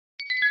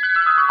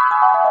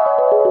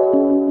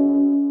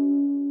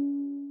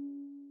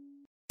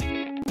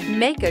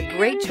Make a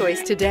great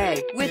choice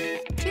today with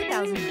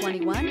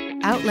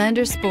 2021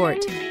 Outlander Sport.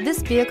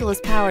 This vehicle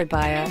is powered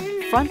by a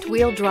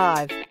front-wheel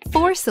drive,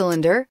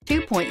 4-cylinder,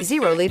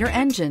 2.0-liter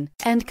engine,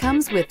 and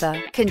comes with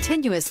a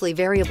continuously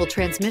variable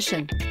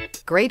transmission.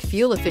 Great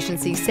fuel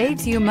efficiency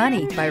saves you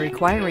money by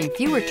requiring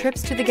fewer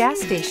trips to the gas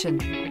station.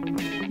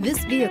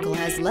 This vehicle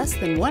has less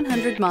than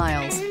 100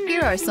 miles.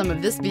 Here are some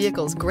of this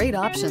vehicle's great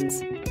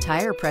options: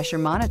 tire pressure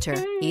monitor,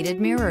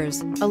 heated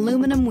mirrors,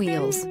 aluminum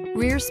wheels,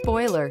 rear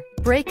spoiler,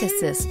 brake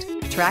assist,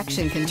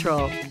 traction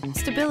control,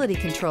 stability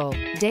control,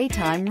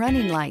 daytime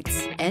running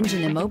lights,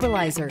 engine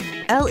immobilizer,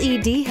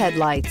 LED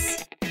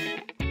headlights.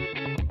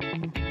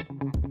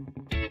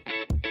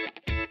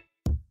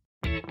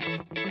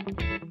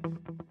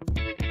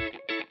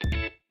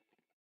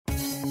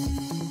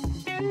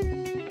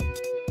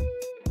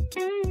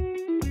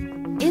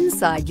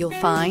 Inside you'll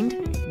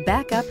find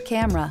backup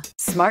camera,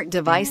 smart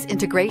device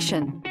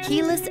integration,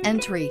 keyless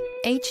entry,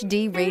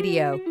 HD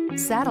radio,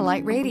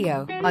 satellite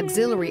radio,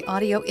 auxiliary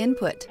audio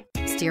input,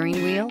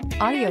 steering wheel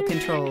audio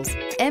controls,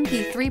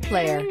 MP3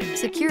 player,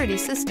 security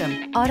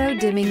system,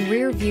 auto-dimming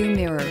rear view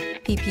mirror,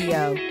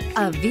 PPO.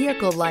 A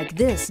vehicle like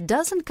this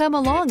doesn't come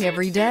along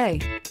every day.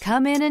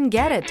 Come in and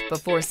get it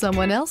before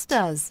someone else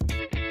does.